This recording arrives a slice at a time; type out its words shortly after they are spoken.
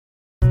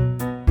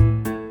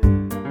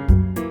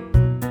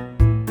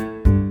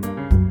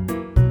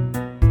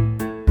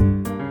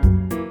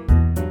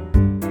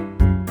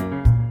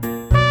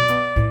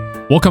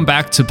Welcome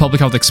back to Public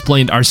Health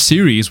Explained, our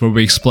series where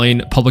we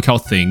explain public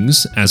health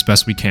things as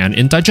best we can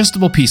in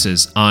digestible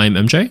pieces. I'm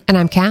MJ. And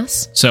I'm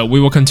Cass. So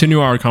we will continue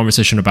our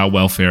conversation about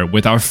welfare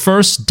with our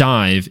first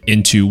dive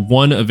into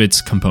one of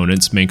its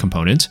components, main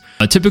component.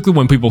 Typically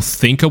when people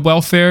think of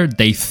welfare,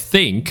 they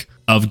think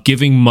of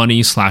giving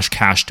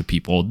money/cash to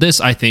people. This,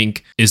 I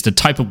think, is the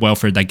type of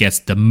welfare that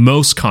gets the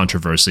most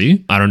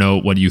controversy. I don't know,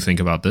 what do you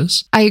think about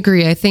this? I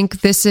agree. I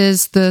think this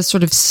is the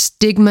sort of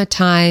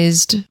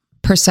stigmatized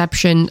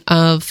perception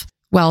of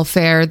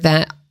welfare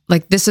that,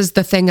 like, this is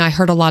the thing I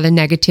heard a lot of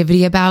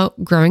negativity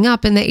about growing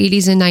up in the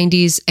 80s and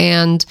 90s.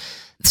 And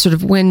sort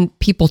of when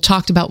people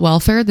talked about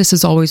welfare, this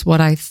is always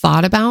what I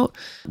thought about,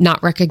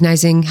 not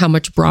recognizing how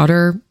much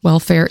broader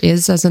welfare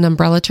is as an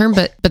umbrella term.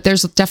 But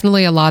there's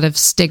definitely a lot of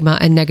stigma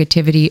and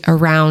negativity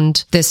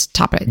around this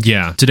topic.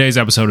 Yeah, today's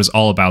episode is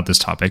all about this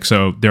topic.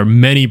 So there are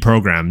many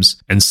programs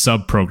and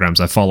sub-programs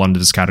that fall under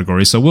this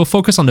category. So we'll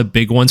focus on the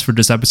big ones for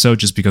this episode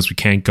just because we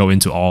can't go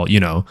into all,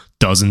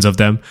 dozens of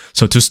them.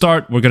 So to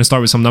start, we're going to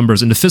start with some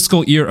numbers. In the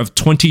fiscal year of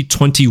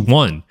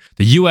 2021,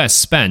 the U.S.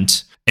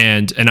 spent...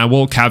 And I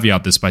will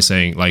caveat this by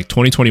saying, like,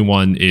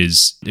 2021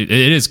 is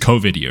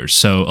COVID years.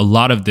 So a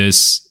lot of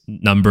this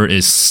number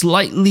is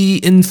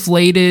slightly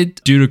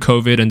inflated due to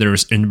COVID and their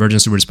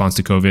emergency response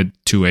to COVID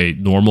to a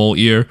normal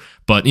year.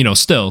 But,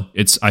 still,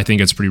 I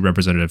think it's pretty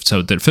representative.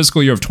 So the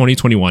fiscal year of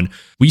 2021,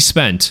 we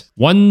spent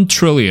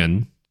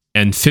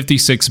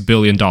 $1,056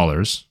 billion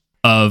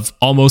of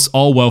almost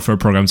all welfare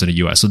programs in the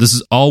US. So this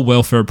is all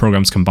welfare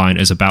programs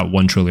combined is about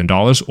 $1 trillion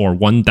or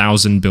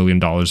 $1,000 billion,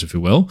 if you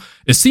will.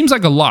 It seems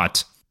like a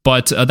lot,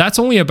 but that's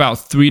only about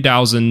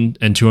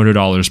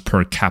 $3,200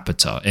 per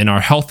capita. And our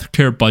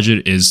healthcare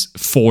budget is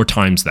 4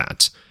 times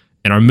that.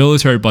 And our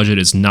military budget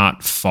is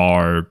not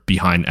far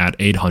behind at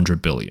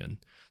 $800 billion.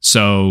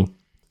 So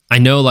I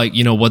know,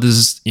 what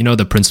is,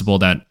 the principle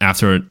that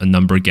after a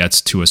number gets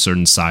to a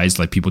certain size,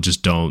 like, people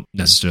just don't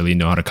necessarily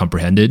know how to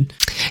comprehend it.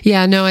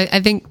 Yeah, no,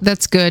 I think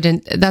that's good.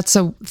 And that's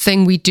a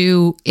thing we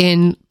do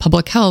in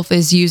public health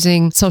is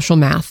using social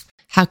math.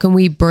 How can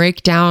we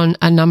break down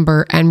a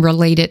number and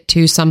relate it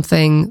to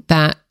something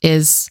that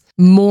is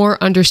more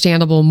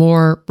understandable,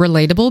 more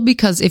relatable?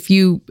 Because if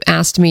you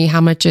asked me how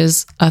much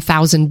is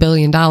 $1,000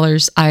 billion,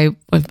 I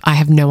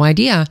have no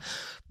idea.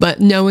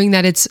 But knowing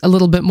that it's a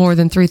little bit more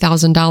than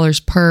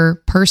 $3,000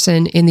 per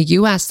person in the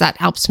US, that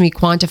helps me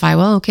quantify,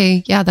 well,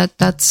 okay, yeah,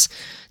 it's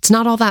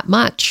not all that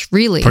much,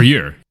 really. Per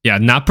year. Yeah,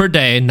 not per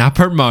day, not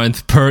per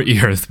month, per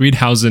year,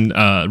 3,000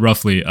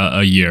 roughly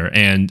a year.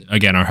 And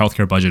again, our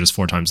healthcare budget is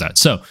 4 times that.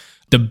 So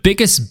the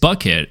biggest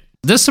bucket,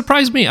 this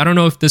surprised me. I don't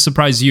know if this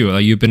surprised you.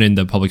 You've been in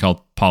the public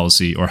health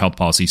policy or health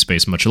policy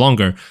space much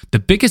longer. The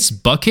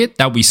biggest bucket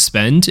that we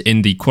spend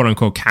in the quote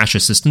unquote cash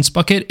assistance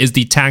bucket is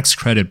the tax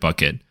credit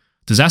bucket.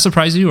 Does that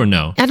surprise you or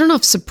no? I don't know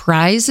if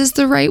surprise is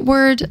the right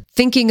word.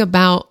 Thinking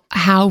about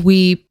how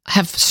we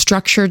have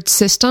structured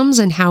systems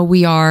and how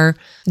we are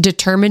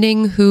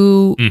determining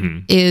who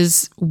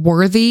is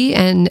worthy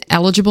and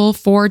eligible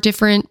for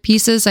different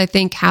pieces. I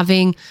think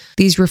having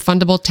these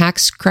refundable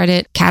tax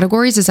credit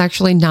categories is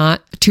actually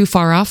not too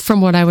far off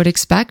from what I would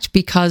expect,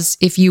 because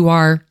if you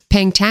are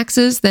paying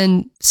taxes,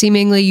 then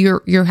seemingly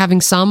you're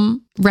having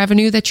some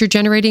revenue that you're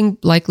generating,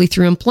 likely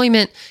through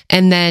employment,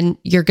 and then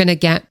you're going to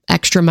get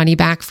extra money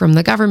back from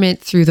the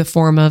government through the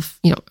form of,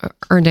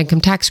 earned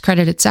income tax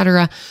credit, et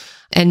cetera,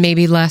 and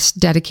maybe less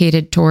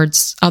dedicated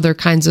towards other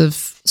kinds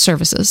of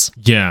services.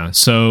 Yeah.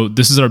 So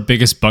this is our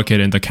biggest bucket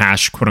in the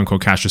cash, quote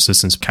unquote, cash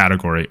assistance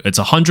category. It's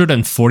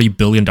 $140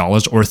 billion or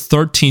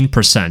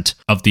 13%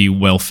 of the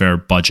welfare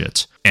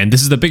budget. And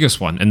this is the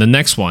biggest one. And the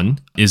next one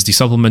is the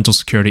supplemental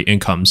security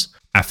incomes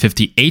at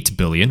 $58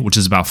 billion, which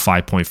is about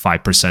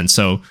 5.5%.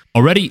 So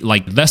already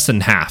less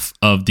than half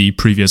of the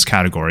previous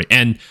category.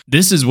 And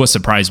this is what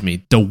surprised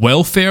me. The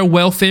welfare,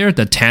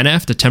 the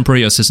TANF, the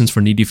temporary assistance for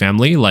needy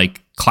family,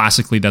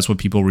 classically, that's what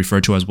people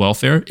refer to as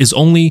welfare, is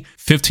only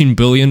 $15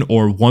 billion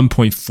or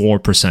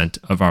 1.4%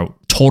 of our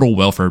total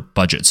welfare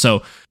budget.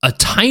 So a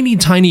tiny,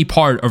 tiny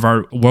part of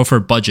our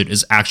welfare budget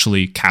is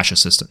actually cash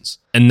assistance.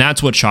 And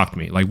that's what shocked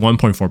me.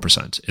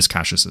 1.4% is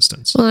cash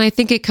assistance. Well, I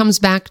think it comes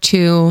back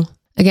to,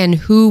 again,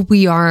 who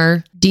we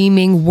are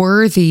deeming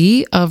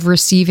worthy of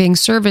receiving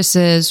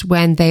services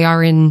when they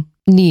are in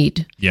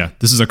need. Yeah,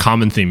 this is a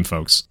common theme,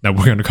 folks, that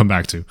we're going to come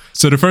back to.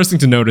 So the first thing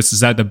to notice is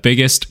that the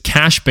biggest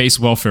cash-based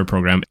welfare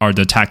program are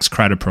the tax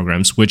credit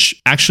programs, which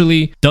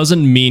actually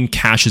doesn't mean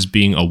cash is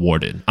being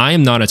awarded. I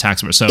am not a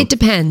tax person. So It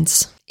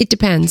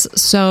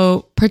depends.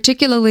 So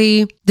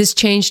particularly, this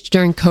changed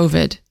during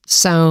COVID.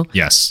 So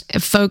yes,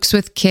 folks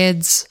with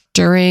kids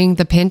during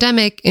the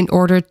pandemic, in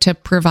order to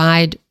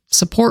provide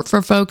support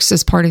for folks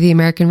as part of the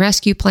American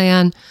Rescue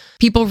Plan,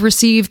 people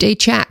received a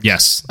check.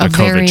 Yes, of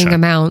varying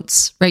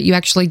amounts, right? You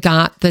actually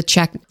got the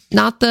check,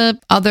 not the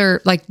other,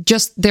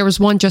 there was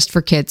one just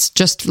for kids,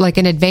 just like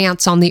an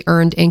advance on the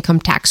earned income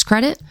tax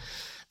credit.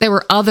 There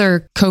were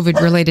other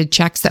COVID-related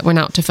checks that went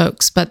out to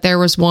folks, but there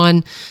was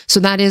one. So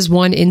that is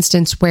one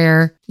instance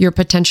where you're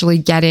potentially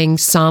getting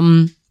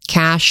some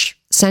cash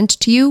sent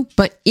to you.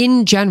 But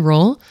in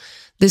general,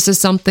 this is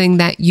something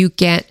that you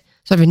get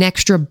sort of an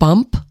extra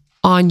bump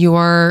on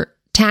your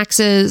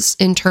taxes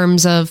in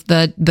terms of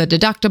the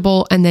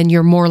deductible, and then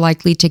you're more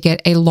likely to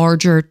get a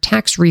larger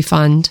tax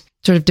refund,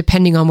 sort of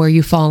depending on where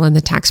you fall in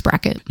the tax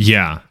bracket.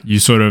 Yeah, you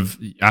sort of,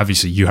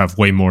 obviously you have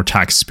way more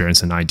tax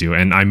experience than I do.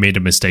 And I made the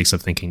mistakes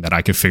of thinking that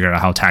I could figure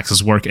out how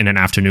taxes work in an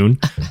afternoon,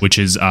 which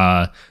is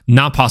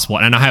not possible.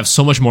 And I have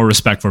so much more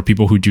respect for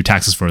people who do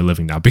taxes for a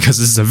living now, because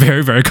this is a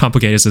very, very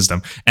complicated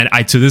system. And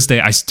to this day,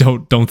 I still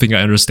don't think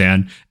I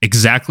understand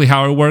exactly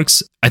how it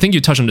works. I think you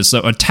touched on this.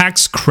 So a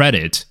tax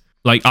credit,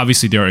 like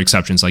obviously there are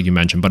exceptions like you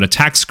mentioned, but a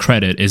tax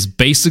credit is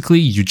basically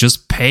you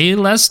just pay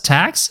less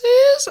taxes,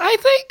 I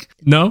think.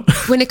 No?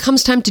 When it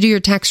comes time to do your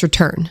tax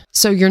return.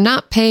 So you're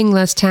not paying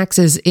less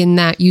taxes in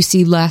that you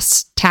see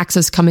less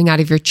taxes coming out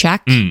of your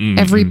check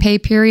every pay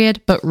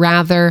period, but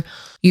rather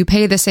you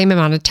pay the same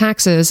amount of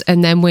taxes.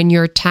 And then when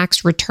your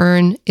tax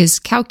return is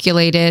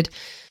calculated,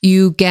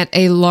 you get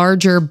a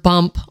larger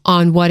bump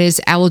on what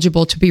is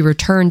eligible to be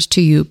returned to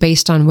you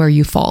based on where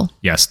you fall.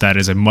 Yes, that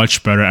is a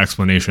much better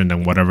explanation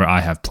than whatever I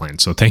have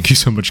planned. So thank you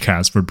so much,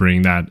 Cass, for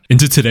bringing that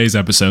into today's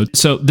episode.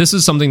 So this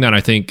is something that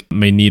I think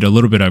may need a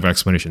little bit of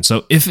explanation.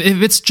 So if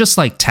it's just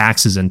like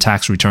taxes and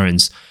tax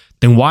returns,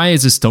 then why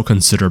is it still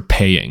considered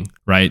paying,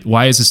 right?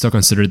 Why is it still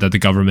considered that the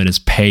government is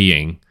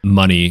paying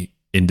money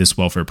in this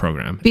welfare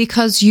program?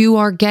 Because you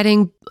are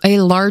getting a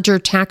larger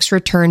tax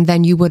return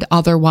than you would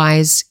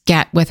otherwise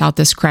get without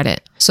this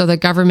credit. So the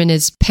government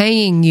is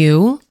paying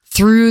you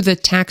through the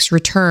tax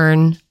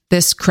return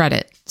this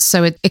credit.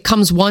 So it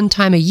comes one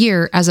time a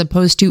year as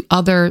opposed to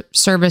other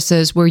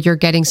services where you're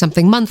getting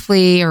something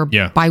monthly or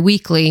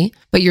biweekly,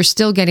 but you're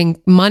still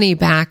getting money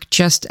back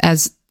just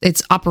as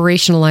it's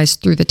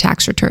operationalized through the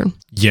tax return.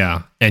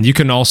 Yeah. And you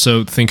can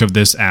also think of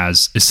this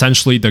as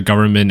essentially the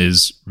government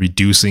is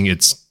reducing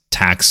its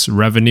tax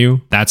revenue.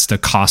 That's the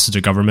cost to the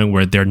government,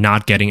 where they're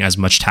not getting as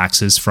much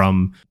taxes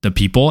from the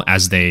people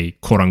as they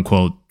quote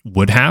unquote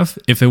would have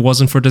if it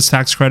wasn't for this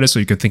tax credit. So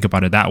you could think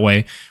about it that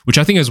way, which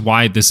I think is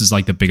why this is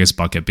like the biggest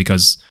bucket,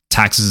 because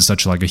taxes is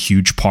such like a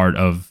huge part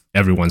of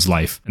everyone's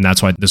life. And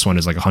that's why this one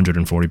is like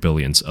 140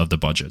 billions of the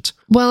budget.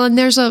 Well, and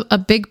there's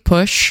a big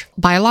push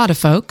by a lot of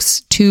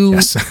folks to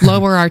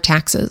lower our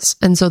taxes.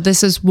 And so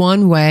this is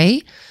one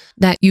way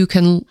that you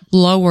can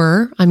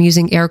lower, I'm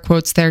using air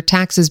quotes there,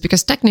 taxes,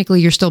 because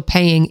technically you're still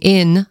paying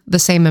in the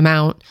same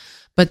amount,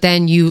 but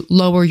then you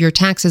lower your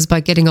taxes by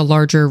getting a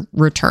larger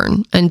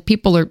return. And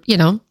people are,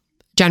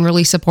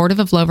 generally supportive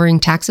of lowering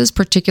taxes,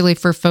 particularly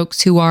for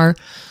folks who are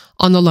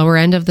on the lower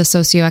end of the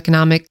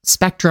socioeconomic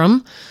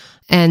spectrum.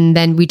 And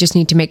then we just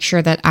need to make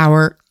sure that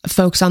our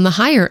folks on the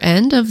higher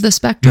end of the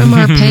spectrum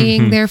are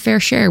paying their fair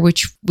share,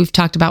 which we've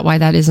talked about why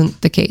that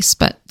isn't the case,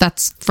 but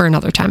that's for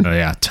another time.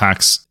 Yeah,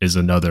 tax is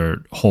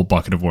another whole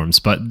bucket of worms.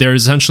 But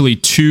there's essentially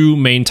two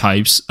main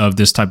types of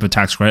this type of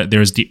tax credit.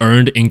 There's the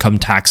earned income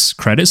tax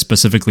credit,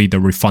 specifically the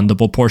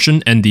refundable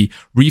portion, and the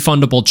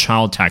refundable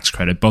child tax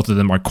credit. Both of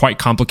them are quite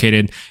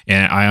complicated,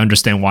 and I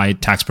understand why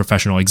tax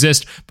professional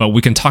exists, but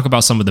we can talk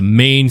about some of the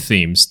main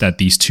themes that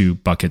these two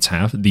buckets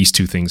have, these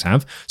two things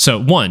have.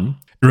 So one,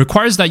 it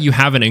requires that you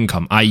have an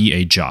income, i.e.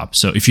 a job.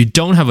 So if you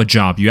don't have a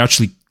job, you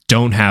actually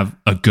don't have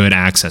a good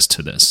access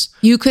to this.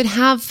 You could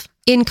have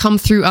income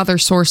through other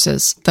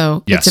sources,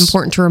 though. Yes. It's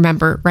important to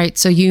remember, right?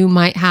 So you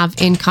might have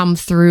income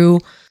through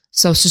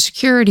Social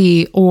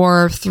Security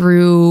or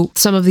through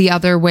some of the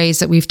other ways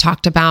that we've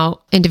talked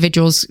about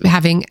individuals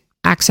having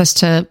access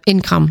to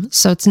income.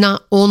 So it's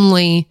not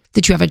only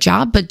that you have a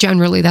job, but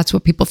generally that's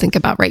what people think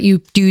about, right? You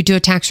do a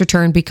tax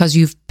return because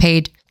you've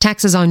paid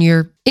taxes on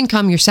your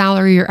income, your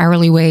salary, your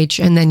hourly wage,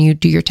 and then you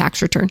do your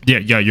tax return.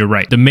 Yeah, you're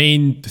right. The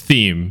main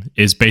theme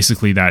is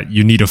basically that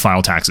you need to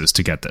file taxes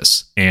to get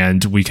this.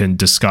 And we can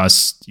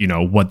discuss,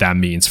 what that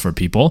means for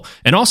people.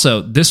 And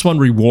also, this one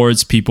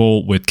rewards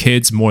people with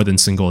kids more than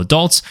single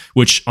adults,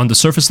 which on the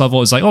surface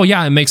level is like, oh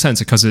yeah, it makes sense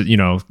because,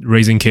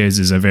 raising kids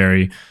is a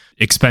very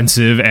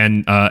expensive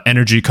and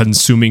energy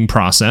consuming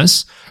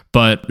process.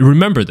 But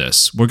remember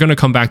this, we're going to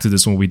come back to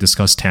this when we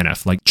discuss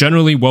TANF. Like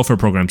generally welfare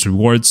programs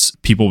rewards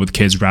people with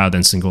kids rather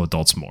than single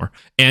adults more.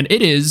 And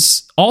it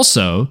is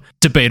also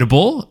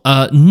debatable,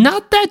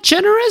 not that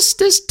generous,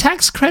 this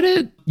tax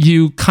credit.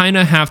 You kind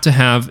of have to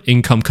have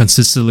income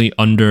consistently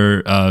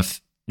under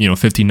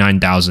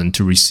 59,000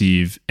 to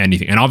receive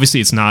anything. And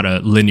obviously it's not a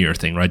linear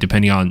thing, right?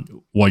 Depending on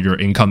what your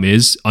income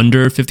is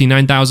under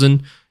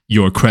 59,000,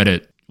 your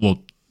credit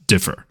will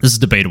differ. This is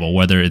debatable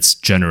whether it's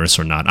generous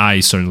or not.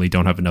 I certainly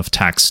don't have enough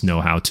tax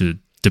know-how to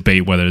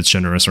debate whether it's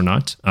generous or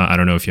not. I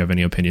don't know if you have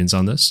any opinions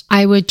on this.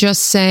 I would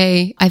just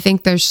say, I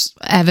think there's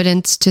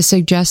evidence to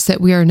suggest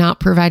that we are not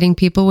providing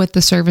people with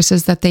the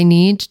services that they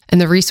need and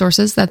the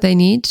resources that they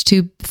need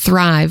to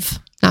thrive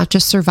not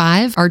just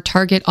survive. Our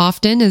target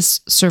often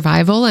is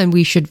survival, and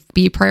we should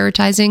be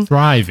prioritizing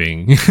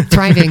Thriving.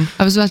 thriving.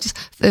 I was about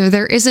to,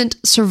 there isn't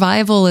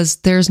survival,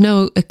 there's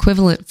no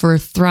equivalent for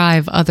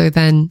thrive other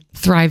than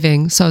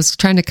thriving. So I was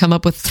trying to come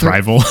up with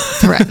Thrival.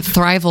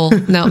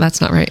 thrival. No,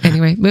 that's not right.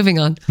 Anyway, moving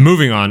on.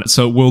 Moving on.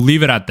 So we'll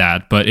leave it at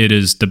that, but it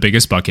is the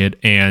biggest bucket.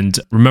 And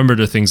remember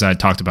the things I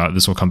talked about.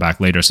 This will come back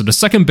later. So the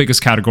second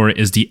biggest category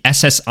is the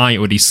SSI,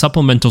 or the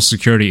Supplemental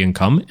Security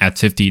Income, at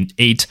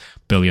 $58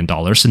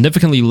 billion,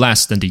 significantly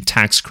less than the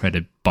tax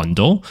credit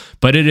bundle,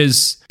 but it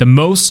is the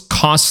most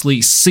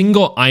costly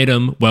single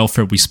item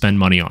welfare we spend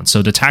money on.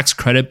 So the tax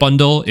credit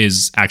bundle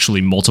is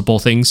actually multiple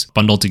things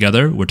bundled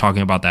together. We're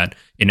talking about that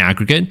in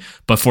aggregate.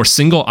 But for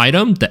single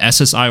item, the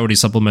SSI, or the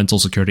Supplemental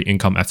Security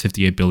Income, at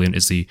 $58 billion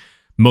is the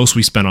most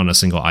we spend on a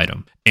single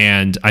item.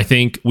 And I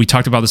think we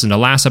talked about this in the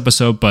last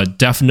episode, but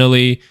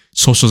definitely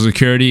Social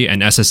Security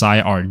and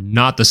SSI are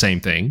not the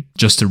same thing.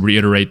 Just to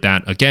reiterate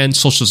that again,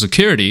 Social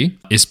Security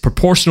is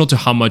proportional to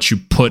how much you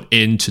put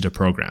into the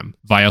program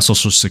via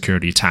Social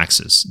Security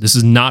taxes. This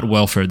is not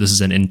welfare. This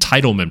is an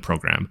entitlement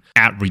program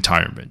at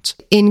retirement.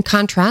 In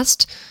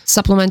contrast,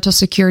 Supplemental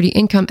Security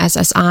Income,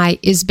 SSI,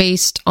 is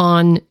based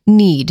on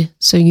need.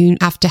 So you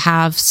have to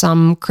have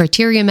some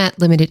criteria met,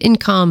 limited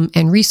income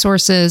and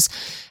resources.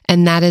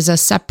 And that is a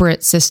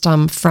separate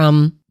system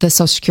from the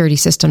Social Security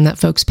system that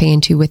folks pay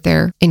into with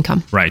their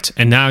income. Right.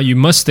 And now you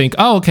must think,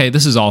 oh, okay,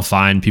 this is all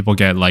fine. People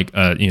get like,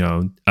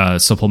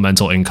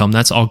 supplemental income.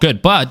 That's all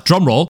good. But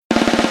drum roll.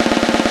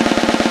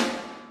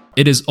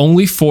 It is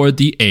only for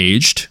the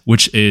aged,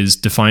 which is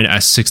defined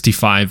as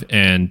 65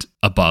 and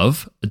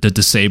above, the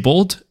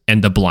disabled,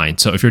 and the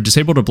blind. So if you're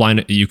disabled or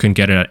blind, you can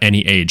get it at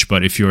any age.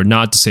 But if you're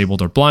not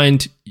disabled or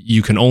blind,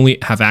 you can only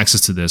have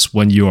access to this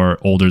when you are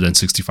older than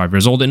 65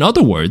 years old. In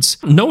other words,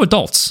 no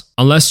adults,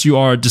 unless you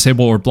are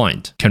disabled or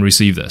blind, can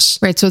receive this.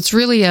 Right. So it's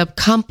really a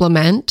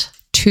complement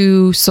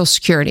to Social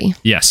Security.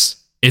 Yes.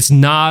 It's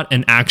not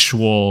an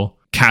actual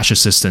cash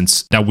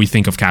assistance that we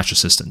think of cash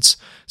assistance.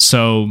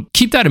 So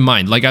keep that in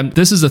mind. Like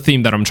this is a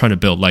theme that I'm trying to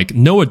build. Like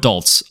no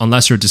adults,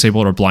 unless you're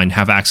disabled or blind,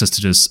 have access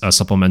to this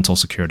supplemental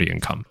security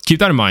income. Keep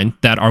that in mind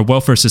that our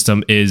welfare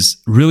system is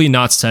really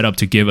not set up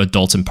to give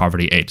adults in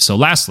poverty aid. So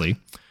lastly,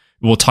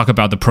 we'll talk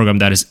about the program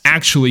that is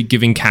actually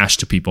giving cash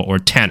to people, or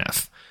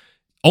TANF.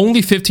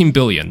 Only $15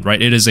 billion,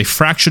 right? It is a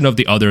fraction of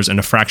the others and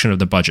a fraction of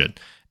the budget.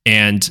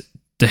 And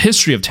the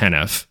history of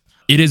TANF,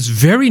 it is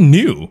very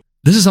new.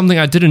 This is something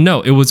I didn't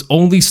know. It was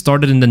only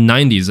started in the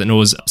 90s and it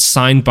was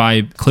signed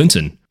by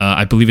Clinton,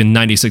 I believe in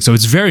 96. So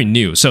it's very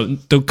new. So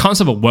the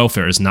concept of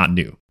welfare is not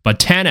new, but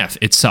TANF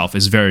itself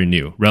is very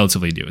new,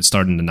 relatively new. It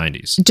started in the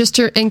 90s.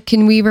 And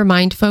can we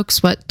remind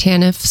folks what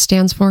TANF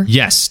stands for?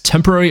 Yes,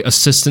 Temporary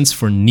Assistance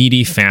for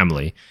Needy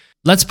Family.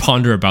 Let's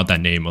ponder about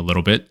that name a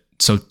little bit.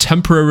 So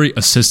Temporary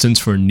Assistance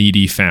for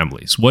Needy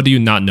Families. What do you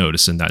not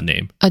notice in that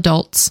name?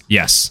 Adults.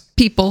 Yes.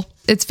 People.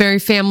 It's very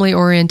family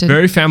oriented.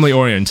 Very family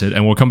oriented,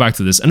 and we'll come back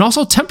to this. And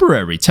also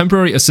temporary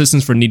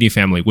assistance for needy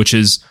family, which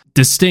is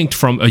distinct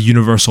from a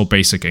universal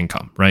basic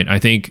income, right? I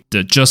think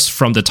that just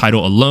from the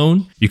title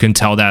alone, you can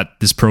tell that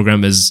this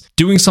program is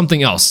doing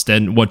something else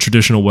than what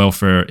traditional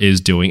welfare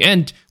is doing.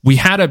 And we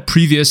had a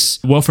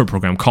previous welfare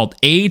program called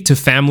Aid to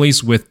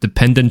Families with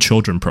Dependent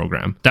Children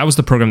program. That was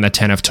the program that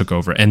TANF took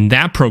over. And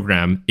that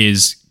program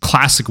is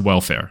classic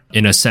welfare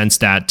in a sense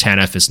that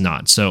TANF is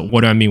not. So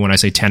what do I mean when I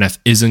say TANF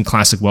isn't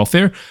classic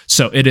welfare?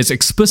 So it is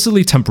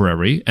explicitly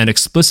temporary and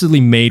explicitly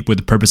made with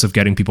the purpose of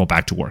getting people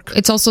back to work.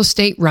 It's also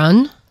state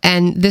run.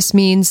 And this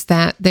means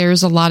that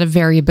there's a lot of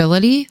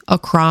variability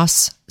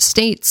across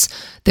states.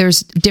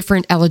 There's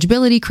different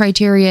eligibility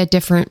criteria,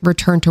 different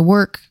return to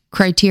work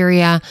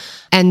criteria.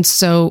 And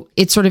so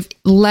it sort of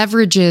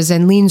leverages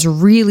and leans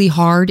really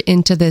hard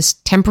into this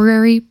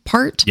temporary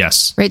part.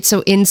 Yes. Right.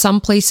 So in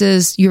some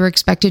places, you're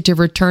expected to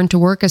return to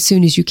work as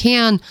soon as you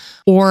can,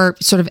 or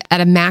sort of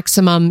at a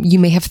maximum, you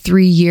may have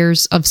 3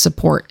 years of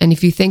support. And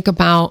if you think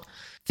about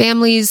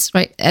families,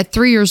 right, at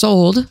 3 years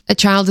old, a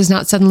child is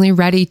not suddenly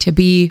ready to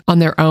be on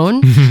their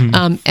own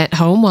at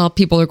home while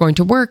people are going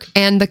to work.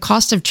 And the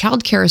cost of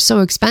childcare is so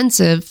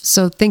expensive.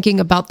 So thinking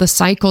about the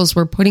cycles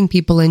we're putting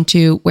people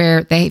into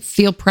where they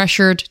feel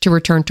pressured to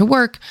return to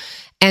work,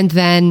 and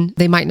then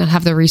they might not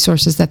have the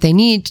resources that they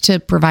need to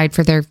provide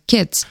for their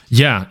kids.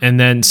 Yeah. And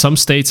then some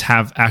states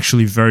have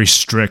actually very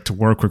strict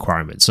work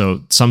requirements.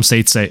 So some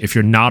states say if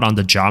you're not on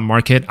the job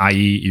market,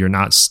 i.e. you're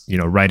not,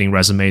 writing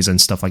resumes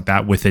and stuff like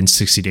that within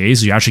 60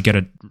 days, you actually get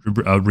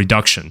a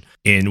reduction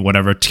in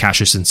whatever cash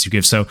assistance you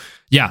give. So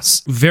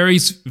yes,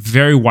 varies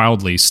very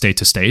wildly state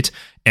to state.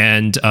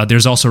 And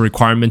there's also a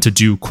requirement to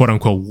do quote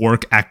unquote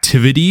work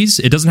activities.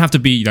 It doesn't have to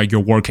be like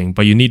you're working,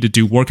 but you need to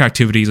do work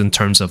activities in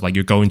terms of like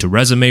you're going to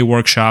resume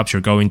workshops,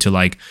 you're going to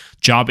like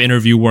job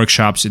interview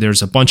workshops.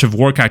 There's a bunch of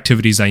work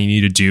activities that you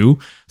need to do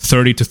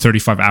 30 to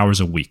 35 hours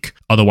a week.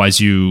 Otherwise,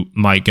 you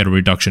might get a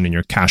reduction in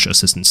your cash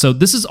assistance. So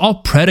this is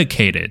all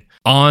predicated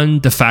on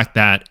the fact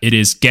that it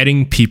is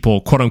getting people,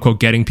 quote unquote,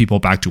 getting people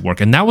back to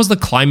work. And that was the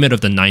climate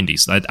of the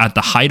 90s. At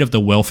the height of the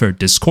welfare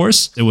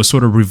discourse, it was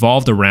sort of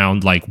revolved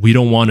around like, we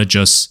don't want to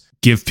just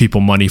give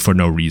people money for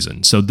no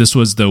reason. So this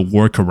was the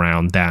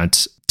workaround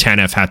that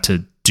TANF had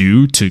to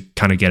do to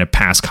kind of get it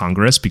past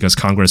Congress, because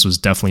Congress was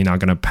definitely not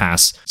going to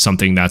pass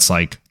something that's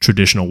like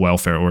traditional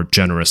welfare or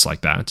generous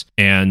like that.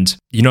 And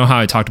you know how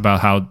I talked about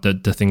how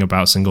the thing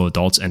about single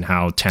adults and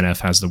how TANF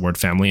has the word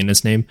family in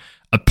its name?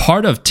 A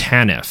part of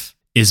TANF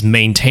is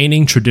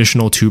maintaining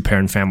traditional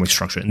two-parent family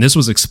structure. And this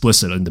was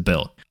explicit in the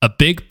bill. A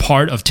big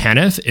part of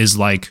TANF is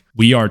like,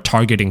 we are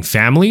targeting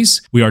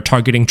families, we are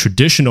targeting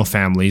traditional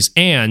families,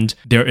 and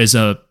there is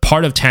a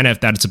part of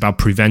TANF that it's about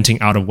preventing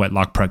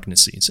out-of-wedlock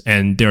pregnancies.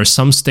 And there are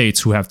some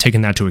states who have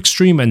taken that to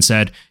extreme and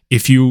said,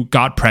 if you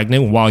got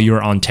pregnant while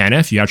you're on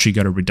TANF, you actually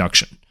get a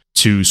reduction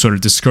to sort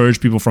of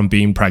discourage people from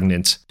being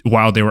pregnant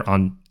while they were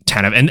on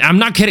TANF. And I'm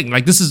not kidding.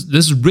 Like, this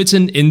is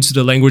written into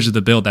the language of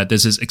the bill that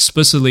this is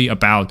explicitly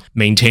about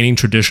maintaining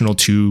traditional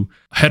two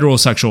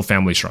heterosexual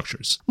family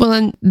structures. Well,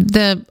 and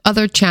the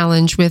other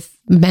challenge with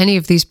many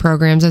of these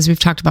programs, as we've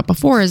talked about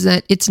before, is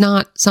that it's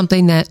not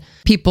something that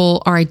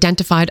people are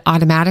identified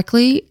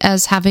automatically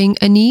as having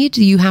a need.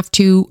 You have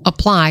to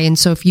apply. And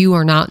so if you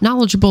are not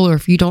knowledgeable, or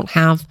if you don't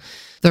have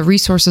the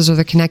resources or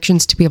the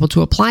connections to be able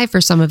to apply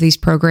for some of these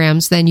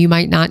programs, then you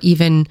might not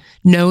even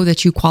know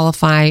that you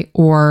qualify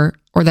or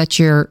that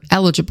you're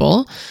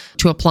eligible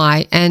to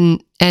apply.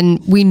 And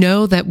we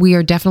know that we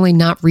are definitely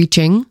not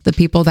reaching the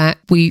people that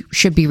we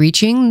should be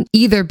reaching,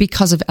 either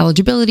because of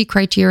eligibility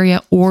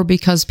criteria or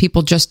because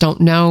people just don't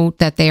know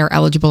that they are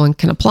eligible and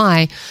can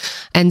apply.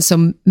 And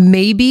so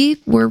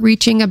maybe we're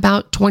reaching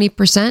about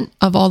 20%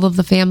 of all of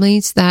the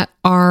families that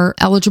are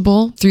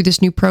eligible through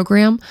this new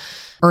program,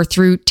 or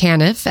through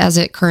TANF as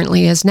it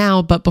currently is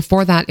now. But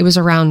before that, it was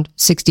around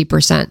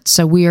 60%.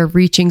 So we are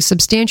reaching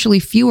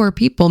substantially fewer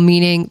people,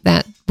 meaning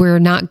that we're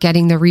not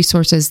getting the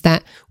resources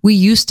that we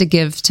used to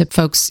give to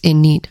folks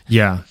in need.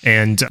 Yeah.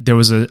 And there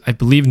was I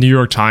believe New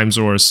York Times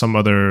or some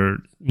other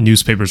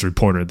newspapers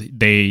reported,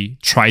 they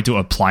tried to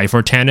apply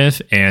for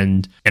TANF,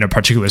 and in a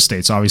particular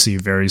state, so obviously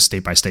it varies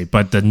state by state,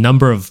 but the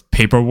number of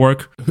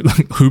paperwork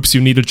hoops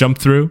you need to jump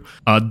through,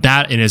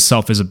 that in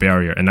itself is a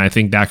barrier. And I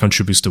think that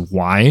contributes to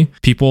why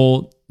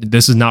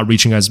this is not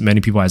reaching as many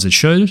people as it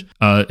should,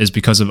 is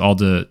because of all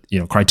the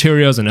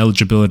criterias and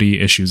eligibility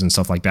issues and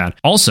stuff like that.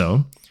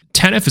 Also,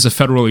 TANF is a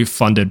federally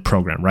funded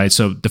program, right?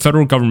 So the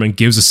federal government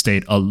gives a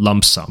state a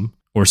lump sum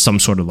or some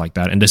sort of like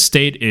that, and the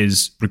state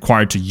is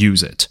required to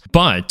use it.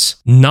 But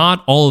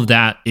not all of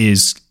that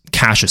is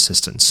cash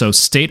assistance. So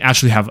state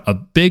actually have a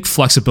big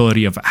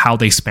flexibility of how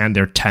they spend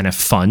their TANF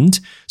fund.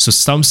 So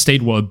some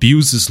state will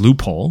abuse this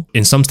loophole.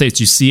 In some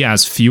states, you see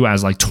as few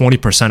as like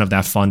 20% of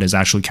that fund is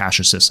actually cash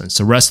assistance.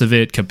 The rest of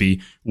it could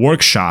be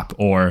workshop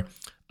or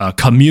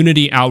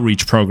community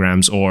outreach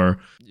programs or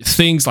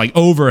things like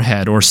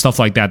overhead or stuff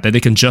like that they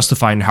can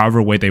justify in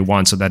however way they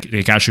want, so that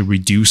they can actually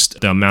reduce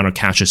the amount of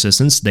cash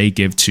assistance they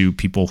give to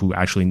people who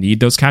actually need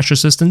those cash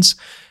assistance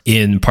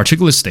in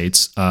particular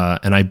states.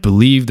 And I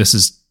believe this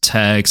is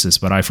Texas,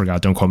 but I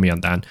forgot. Don't quote me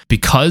on that.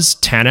 Because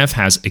TANF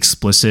has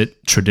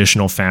explicit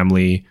traditional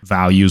family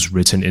values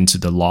written into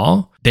the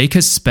law, they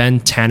could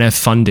spend TANF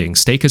funding.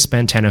 State could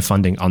spend TANF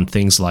funding on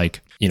things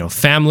like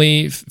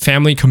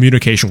family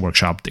communication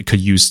workshop that could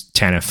use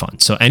TANF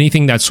funds. So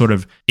anything that's sort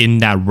of in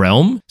that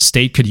realm,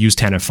 state could use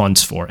TANF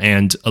funds for.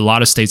 And a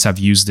lot of states have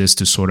used this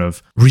to sort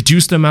of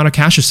reduce the amount of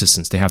cash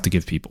assistance they have to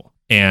give people.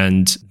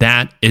 And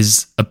that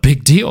is a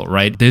big deal,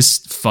 right? This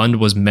fund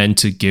was meant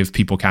to give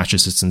people cash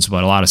assistance,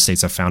 but a lot of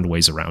states have found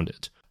ways around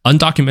it.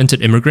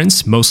 Undocumented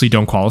immigrants mostly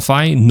don't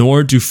qualify,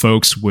 nor do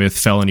folks with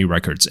felony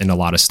records in a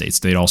lot of states.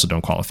 They also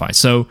don't qualify.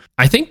 So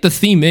I think the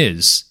theme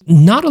is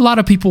not a lot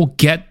of people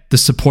get the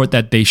support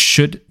that they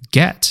should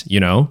get,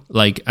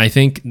 I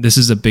think this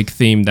is a big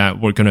theme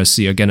that we're going to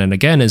see again and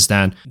again, is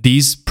that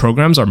these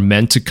programs are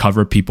meant to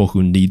cover people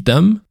who need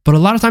them, but a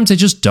lot of times they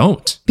just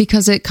don't.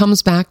 Because it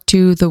comes back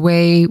to the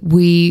way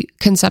we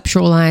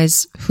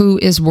conceptualize who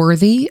is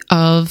worthy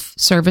of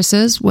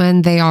services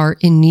when they are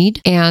in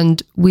need.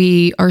 And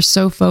we are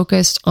so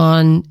focused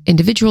on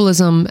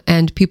individualism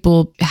and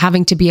people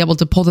having to be able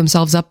to pull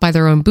themselves up by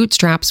their own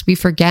bootstraps. We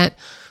forget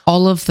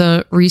all of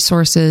the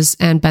resources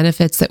and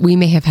benefits that we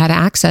may have had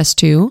access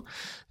to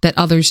that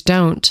others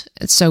don't.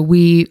 So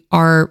we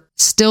are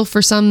still,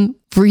 for some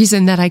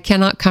reason that I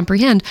cannot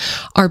comprehend,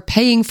 are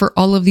paying for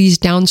all of these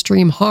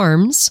downstream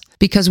harms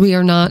because we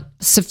are not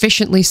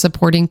sufficiently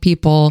supporting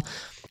people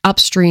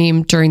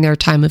upstream during their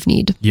time of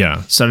need.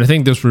 Yeah. So I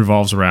think this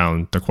revolves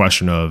around the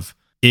question of,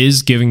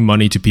 is giving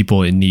money to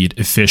people in need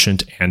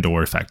efficient and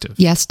or effective?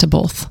 Yes to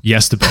both.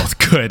 Yes to both.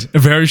 Good. A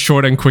very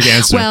short and quick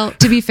answer. Well,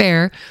 to be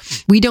fair,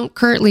 we don't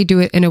currently do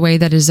it in a way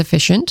that is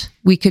efficient.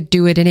 We could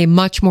do it in a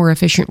much more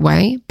efficient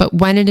way, but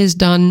when it is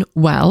done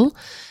well,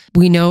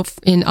 we know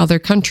in other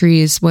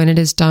countries, when it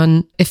is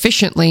done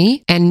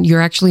efficiently and you're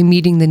actually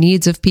meeting the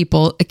needs of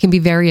people, it can be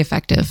very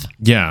effective.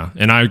 Yeah,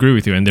 and I agree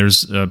with you. And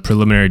there's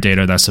preliminary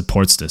data that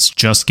supports this.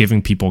 Just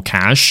giving people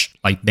cash,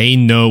 like they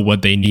know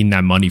what they need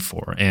that money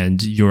for,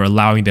 and you're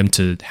allowing them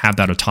to have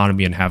that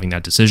autonomy and having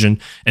that decision.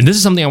 And this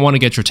is something I want to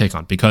get your take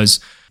on, because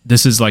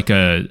This is like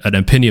an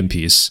opinion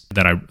piece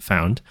that I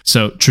found.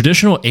 So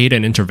traditional aid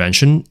and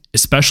intervention,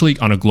 especially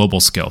on a global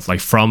scale, like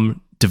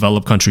from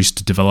developed countries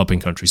to developing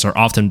countries, are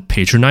often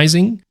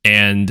patronizing.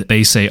 And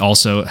they say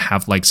also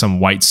have like some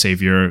white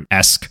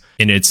savior-esque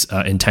in its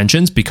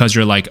intentions, because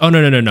you're like, oh,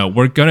 no,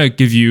 we're going to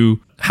give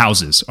you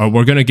houses, or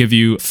we're going to give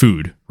you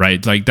food,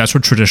 right? Like that's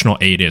what traditional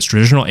aid is.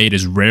 Traditional aid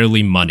is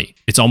rarely money.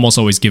 It's almost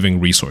always giving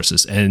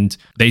resources. And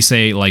they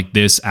say like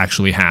this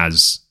actually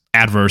has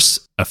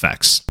adverse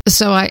effects.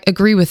 So I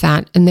agree with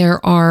that. And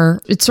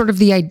it's sort of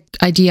the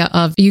idea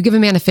of you give a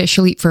man a fish,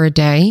 he'll eat for a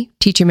day.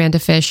 Teach a man to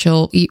fish,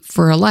 he'll eat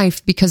for a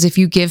life. Because if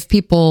you give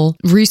people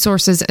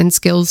resources and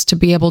skills to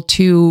be able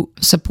to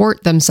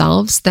support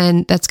themselves,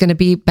 then that's going to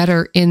be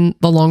better in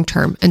the long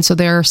term. And so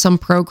there are some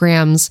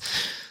programs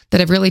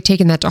that have really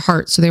taken that to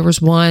heart. So there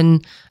was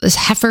one, this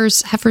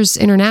Heifers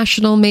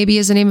International maybe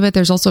is the name of it.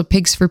 There's also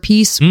Pigs for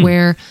Peace,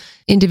 where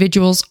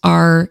individuals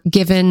are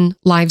given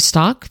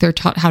livestock. They're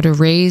taught how to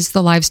raise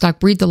the livestock,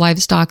 breed the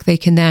livestock. They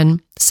can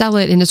then sell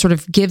it, and it sort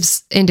of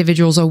gives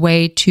individuals a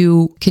way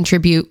to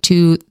contribute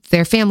to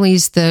their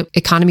families, the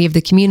economy of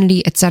the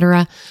community,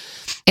 etc.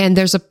 And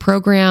there's a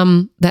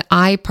program that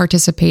I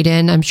participate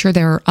in. I'm sure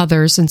there are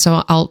others. And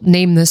so I'll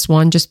name this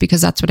one just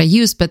because that's what I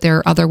use, but there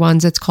are other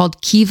ones. It's called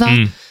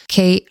Kiva,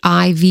 Kiva,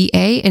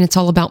 and it's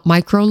all about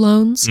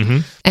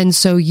microloans. And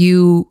so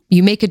you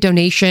make a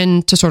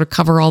donation to sort of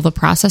cover all the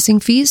processing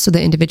fees, so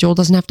the individual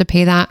doesn't have to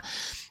pay that.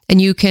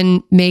 And you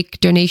can make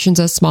donations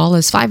as small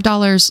as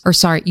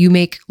 $5, you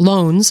make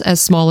loans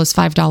as small as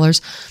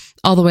 $5,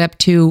 all the way up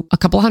to a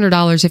couple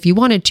 $100 if you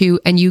wanted to,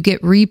 and you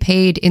get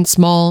repaid in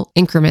small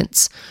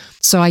increments.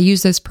 So I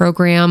use this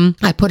program.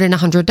 I put in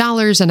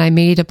 $100 and I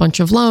made a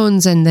bunch of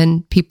loans, and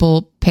then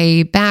people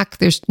pay back.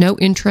 There's no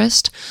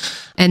interest.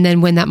 And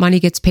then when that money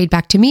gets paid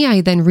back to me,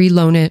 I then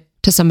reloan it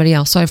to somebody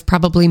else. So I've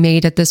probably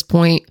made at this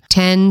point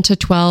 10 to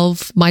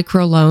 12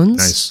 micro loans.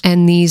 Nice.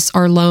 And these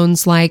are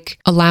loans like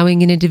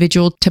allowing an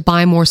individual to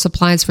buy more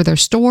supplies for their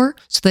store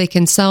so they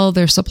can sell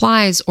their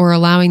supplies, or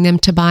allowing them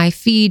to buy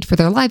feed for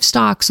their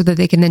livestock so that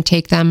they can then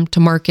take them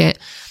to market.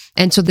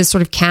 And so this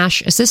sort of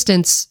cash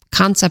assistance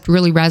concept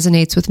really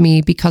resonates with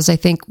me, because I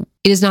think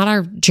it is not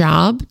our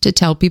job to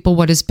tell people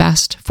what is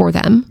best for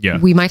them. Yeah.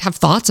 We might have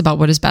thoughts about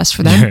what is best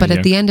for them, but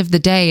at the end of the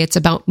day, it's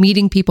about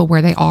meeting people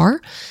where they are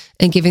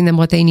and giving them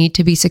what they need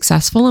to be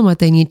successful and what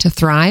they need to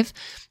thrive.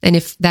 And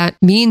if that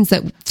means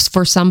that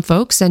for some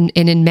folks, and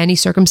in many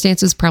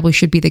circumstances probably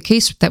should be the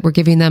case, that we're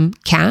giving them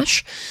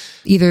cash,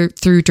 either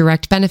through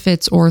direct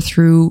benefits or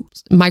through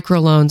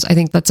microloans, I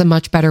think that's a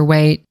much better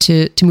way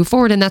to move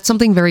forward. And that's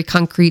something very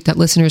concrete that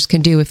listeners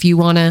can do. If you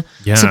want to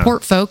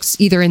support folks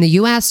either in the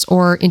US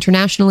or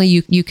internationally,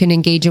 you can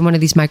engage in one of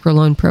these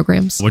microloan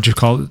programs. What'd you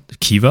call it?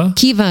 Kiva?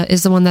 Kiva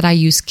is the one that I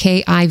use,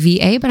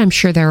 Kiva, but I'm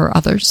sure there are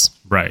others.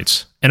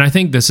 Right. And I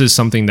think this is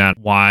something that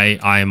why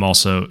I am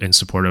also in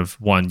support of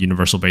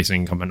universal basic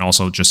income, and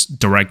also just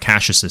direct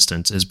cash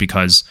assistance, is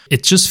because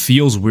it just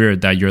feels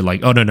weird that you're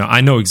like, oh, no,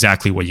 I know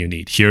exactly what you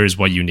need. Here's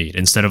what you need.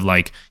 Instead of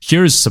like,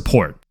 here's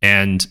support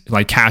and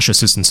like cash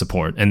assistance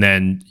support. And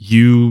then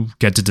you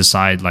get to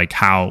decide like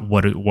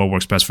what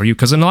works best for you.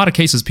 Because in a lot of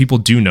cases, people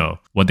do know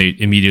what they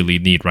immediately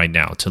need right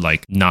now to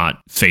like not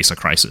face a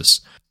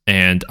crisis.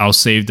 And I'll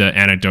save the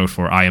anecdote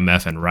for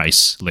IMF and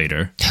rice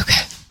later. Okay.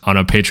 On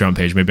a Patreon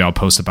page, maybe I'll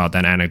post about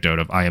that anecdote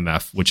of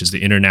IMF, which is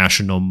the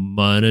International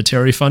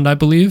Monetary Fund, I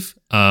believe,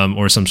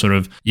 or some sort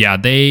of,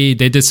 they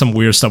did some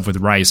weird stuff with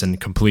rice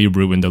and completely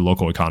ruined the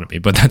local economy.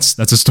 But that's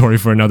a story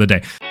for another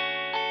day.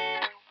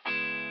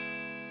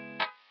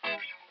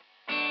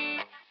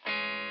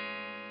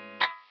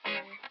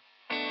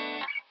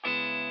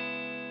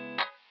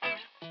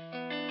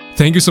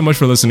 Thank you so much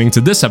for listening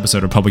to this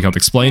episode of Public Health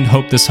Explained.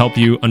 Hope this helped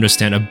you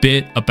understand a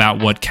bit about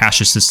what cash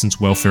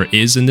assistance welfare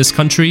is in this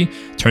country.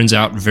 Turns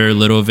out very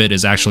little of it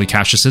is actually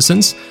cash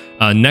assistance.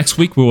 Next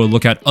week, we will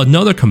look at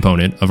another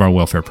component of our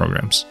welfare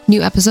programs.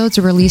 New episodes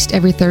are released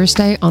every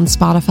Thursday on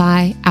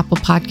Spotify, Apple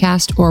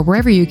Podcast, or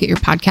wherever you get your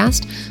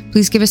podcast.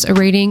 Please give us a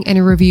rating and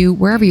a review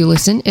wherever you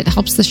listen. It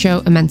helps the show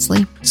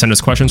immensely. Send us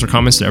questions or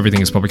comments to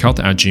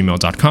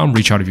everythingispublichealth@gmail.com.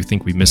 Reach out if you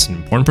think we missed an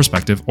important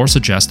perspective or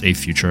suggest a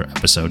future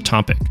episode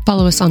topic.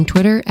 Follow us on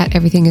Twitter at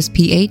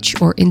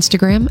EverythingIsPH or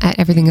Instagram at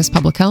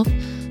EverythingIsPublicHealth.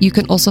 You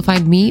can also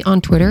find me on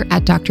Twitter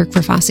at Dr.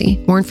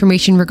 Krafasi. More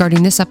information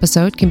regarding this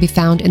episode can be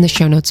found in the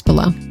show notes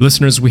below.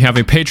 Listeners, we have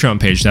a Patreon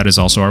page that is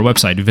also our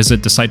website.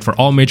 Visit the site for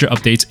all major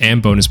updates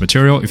and bonus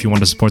material. If you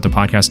want to support the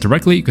podcast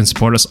directly, you can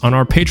support us on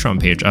our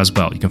Patreon page as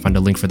well. You can find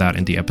a link for that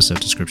in the episode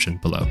description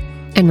below.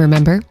 And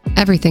remember,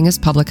 everything is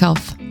public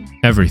health.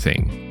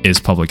 Everything is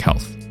public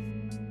health.